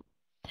protocol.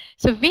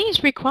 So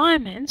these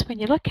requirements, when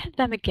you look at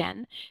them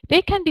again,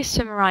 they can be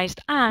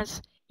summarized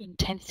as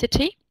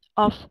intensity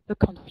of the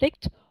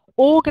conflict,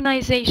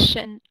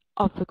 organization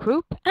of the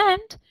group,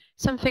 and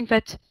something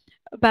that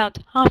about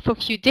half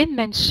of you did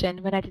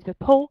mention when I did the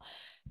poll,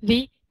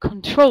 the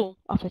control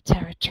of a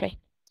territory.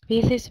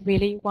 This is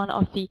really one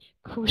of the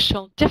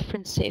crucial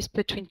differences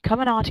between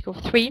Common Article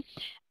 3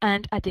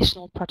 and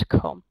Additional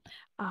Protocol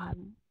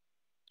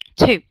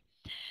 2.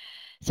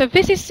 So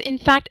this is in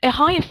fact a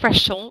higher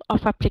threshold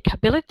of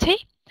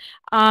applicability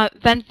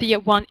than the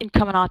one in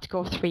Common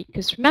Article 3.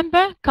 Because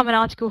remember, Common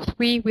Article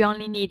 3, we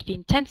only need the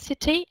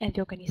intensity and the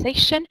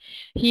organization.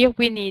 Here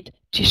we need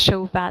to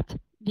show that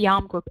the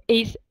armed group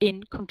is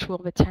in control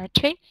of the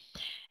territory.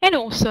 And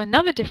also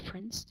another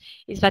difference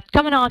is that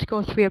Common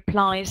Article 3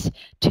 applies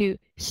to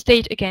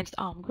state against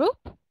armed group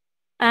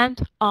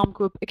and armed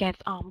group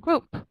against armed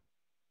group.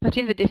 But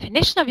in the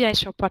definition of the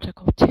Additional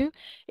Protocol 2,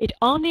 it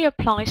only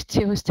applies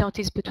to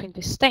hostilities between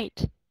the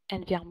state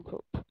and the armed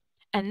group,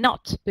 and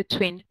not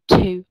between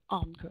two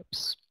armed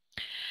groups.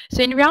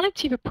 So in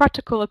reality, the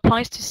protocol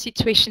applies to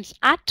situations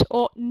at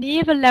or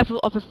near the level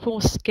of a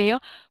force scale,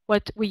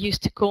 what we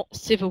used to call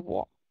civil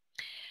war.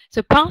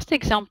 So past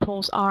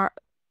examples are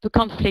the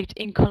conflict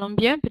in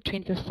Colombia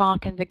between the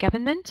FARC and the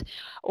government,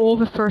 or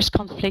the first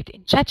conflict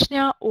in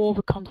Chechnya, or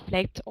the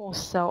conflict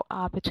also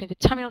between the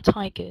Tamil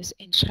Tigers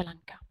in Sri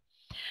Lanka.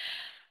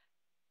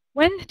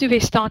 When do they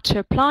start to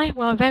apply?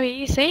 Well, very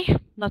easy,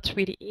 not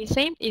really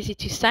easy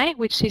to say,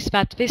 which is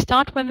that they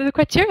start when the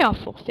criteria are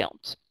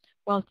fulfilled.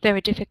 Well, very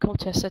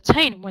difficult to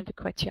ascertain when the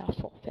criteria are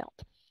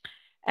fulfilled.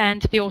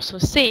 And they also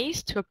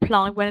cease to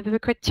apply when the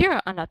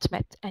criteria are not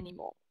met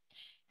anymore.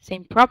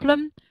 Same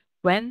problem,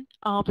 when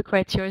are the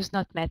criteria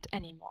not met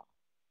anymore?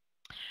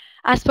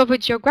 As for the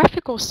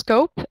geographical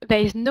scope, there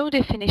is no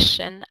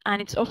definition,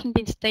 and it's often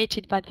been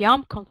stated that the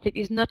armed conflict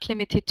is not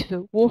limited to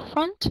the war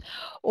front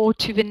or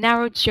to the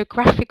narrow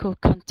geographical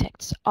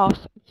context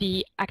of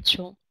the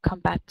actual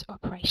combat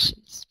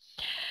operations.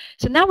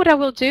 So now what I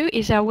will do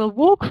is I will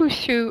walk you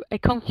through a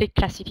conflict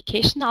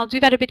classification. I'll do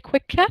that a bit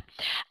quicker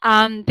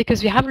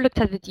because we haven't looked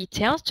at the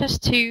details,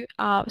 just to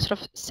sort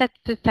of set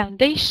the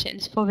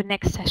foundations for the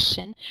next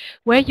session,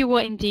 where you will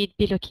indeed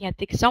be looking at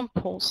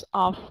examples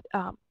of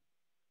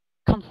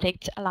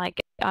conflicts like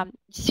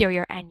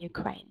Syria and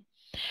Ukraine.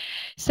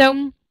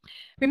 So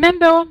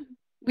remember,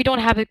 we don't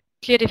have a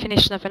clear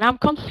definition of an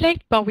armed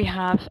conflict, but we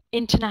have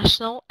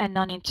international and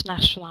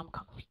non-international armed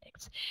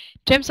conflicts.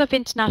 In terms of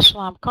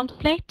international armed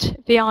conflict,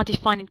 they are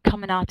defined in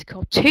Common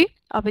Article 2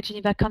 of the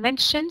Geneva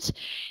Conventions.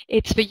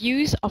 It's the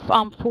use of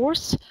armed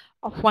force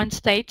of one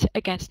state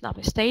against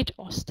another state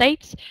or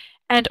states,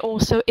 and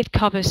also it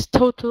covers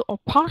total or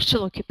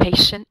partial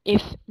occupation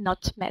if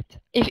not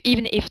met,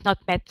 even if not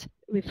met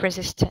with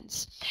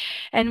resistance.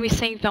 And we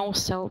say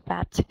also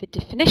that the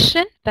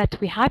definition that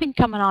we have in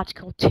Common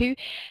Article 2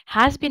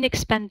 has been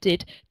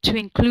expanded to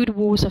include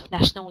wars of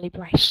national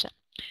liberation.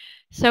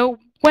 So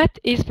what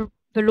is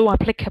the law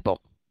applicable?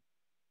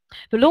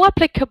 The law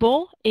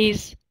applicable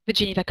is the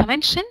Geneva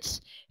Conventions,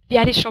 the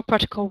Additional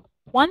Protocol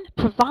 1,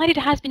 provided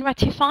it has been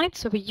ratified,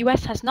 so the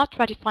US has not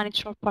ratified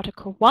International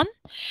Protocol 1,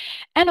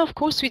 and of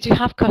course we do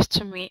have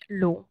customary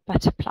law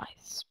that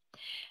applies.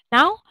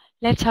 Now,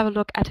 let's have a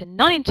look at a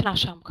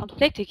non-international armed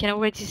conflict. You can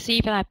already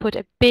see that I put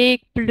a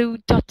big blue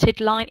dotted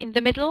line in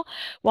the middle.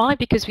 Why?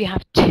 Because we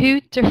have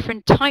two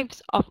different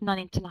types of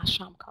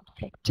non-international armed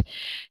conflict.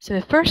 So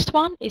the first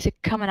one is a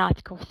common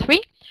Article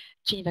 3,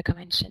 Geneva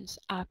Conventions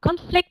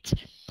conflict.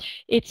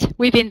 It's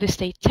within the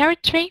state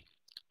territory,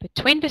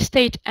 between the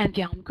state and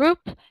the armed group,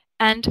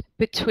 and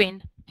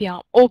between the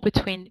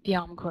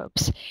armed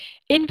groups.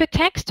 In the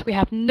text, we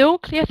have no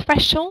clear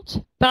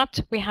threshold, but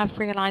we have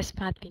realized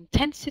that the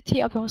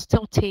intensity of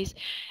hostilities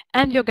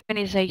and the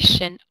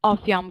organization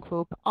of the armed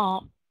group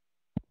are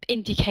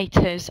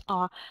indicators,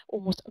 are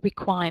almost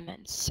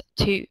requirements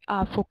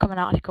for Common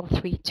Article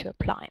 3 to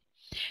apply.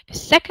 The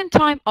second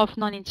type of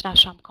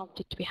non-international armed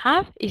conflict we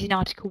have is in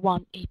Article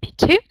 1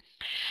 AP2.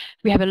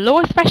 We have a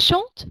lower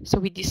threshold, so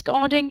we're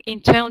discarding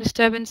internal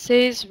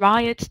disturbances,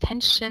 riots,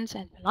 tensions,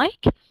 and the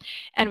like.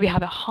 And we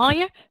have a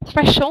higher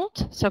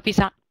threshold, so these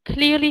are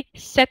clearly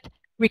set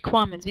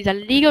requirements. These are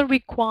legal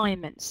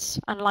requirements,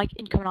 unlike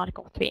in Common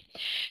Article 3.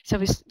 So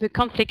the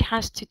conflict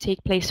has to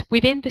take place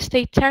within the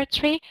state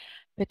territory,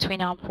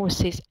 between armed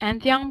forces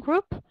and the armed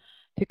group.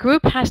 The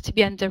group has to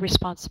be under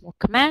responsible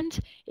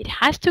command. It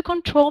has to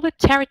control the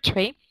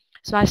territory,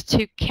 so as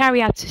to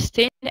carry out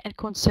sustained and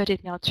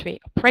concerted military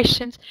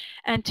operations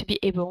and to be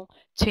able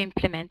to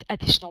implement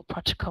additional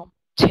Protocol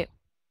 2.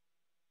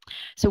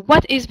 So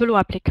what is the law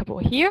applicable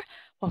here?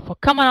 Well, for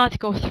Common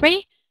Article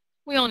 3,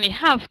 we only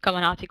have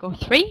Common Article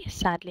 3,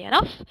 sadly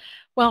enough.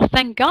 Well,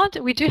 thank God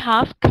we do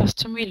have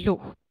customary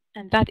law,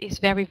 and that is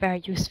very,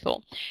 very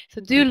useful. So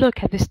do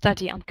look at the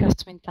study on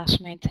customary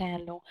international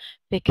humanitarian law,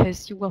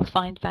 because you will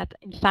find that,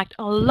 in fact,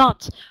 a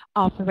lot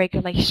of the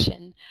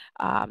regulation,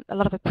 a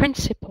lot of the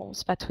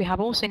principles that we have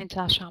also in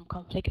international armed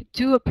conflict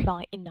do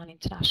apply in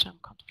non-international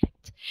armed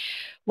conflict.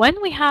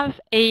 When we have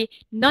a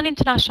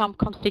non-international armed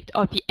conflict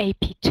of the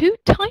AP2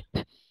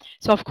 type,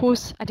 so of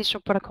course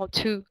additional Protocol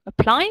 2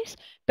 applies,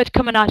 but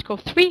Common Article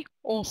 3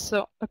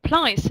 also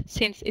applies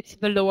since it's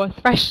the lower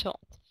threshold.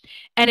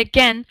 And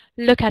again,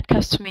 look at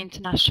customary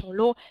international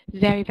law,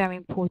 very, very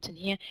important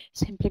here,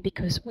 simply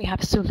because we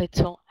have so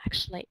little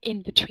actually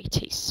in the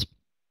treaties.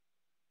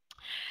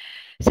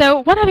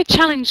 So what are the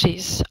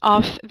challenges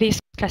of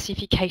this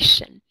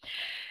classification?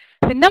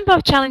 The number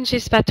of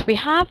challenges that we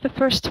have, the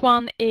first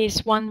one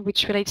is one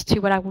which relates to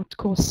what I would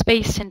call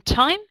space and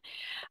time.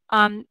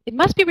 It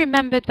must be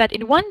remembered that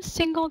in one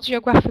single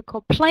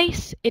geographical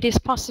place, it is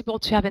possible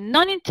to have a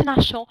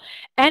non-international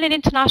and an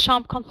international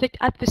armed conflict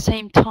at the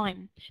same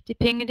time,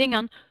 depending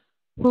on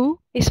who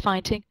is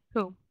fighting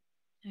who.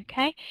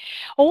 Okay.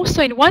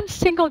 Also, in one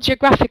single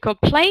geographical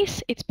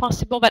place, it's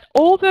possible that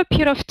over a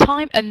period of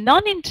time, a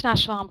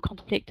non-international armed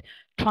conflict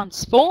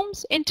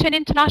transforms into an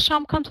international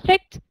armed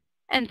conflict,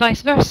 and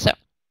vice versa.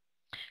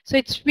 So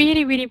it's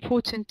really, really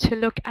important to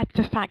look at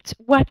the facts.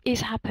 What is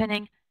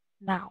happening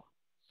now?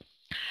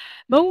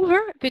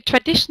 Moreover, the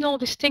traditional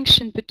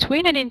distinction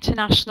between an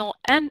international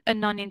and a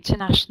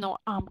non-international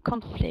armed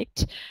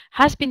conflict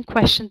has been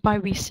questioned by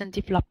recent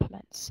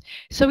developments.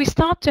 So we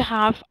start to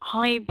have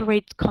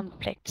hybrid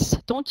conflicts.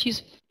 Don't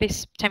use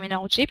this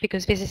terminology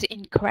because this is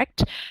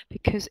incorrect,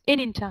 because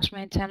in international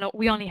humanitarian law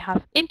we only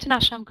have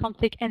international armed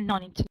conflict and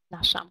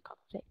non-international armed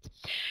conflict.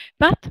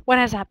 But what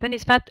has happened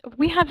is that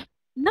we have a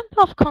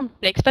number of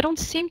conflicts that don't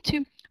seem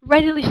to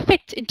readily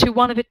fit into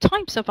one of the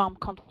types of armed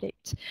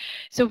conflict.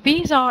 So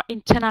these are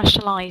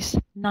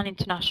internationalized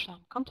non-international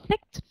armed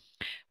conflict.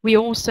 We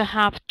also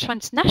have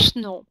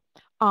transnational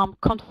armed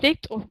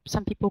conflict, or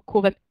some people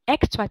call them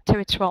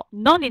extraterritorial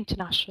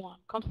non-international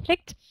armed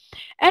conflict.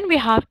 And we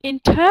have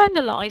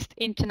internalized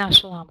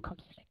international armed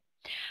conflict.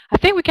 I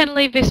think we can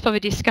leave this for the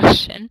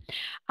discussion.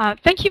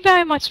 Thank you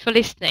very much for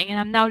listening, and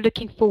I'm now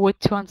looking forward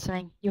to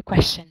answering your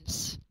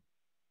questions.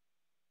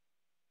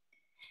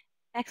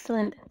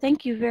 Excellent.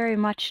 Thank you very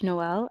much,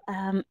 Noelle.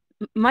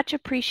 Much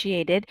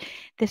appreciated.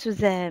 This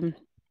was an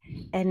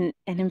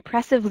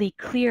impressively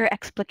clear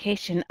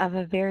explication of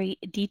a very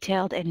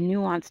detailed and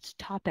nuanced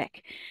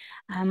topic.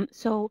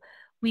 So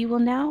we will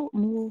now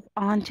move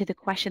on to the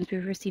questions.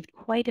 We've received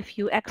quite a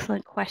few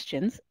excellent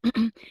questions.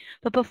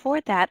 But before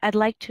that, I'd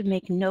like to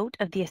make note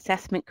of the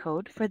assessment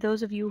code for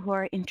those of you who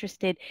are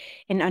interested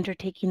in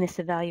undertaking this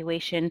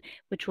evaluation,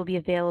 which will be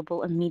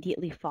available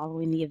immediately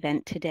following the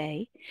event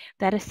today.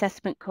 That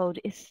assessment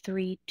code is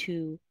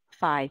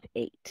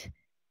 3258.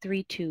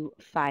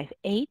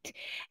 3258,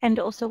 and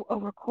also a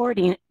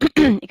recording,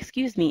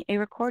 excuse me, a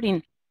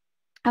recording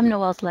of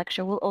Noelle's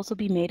lecture will also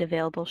be made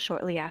available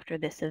shortly after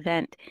this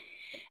event.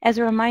 As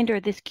a reminder,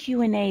 this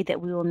Q&A that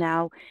we will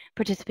now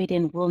participate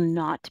in will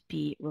not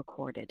be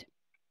recorded.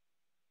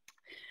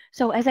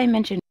 So as I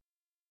mentioned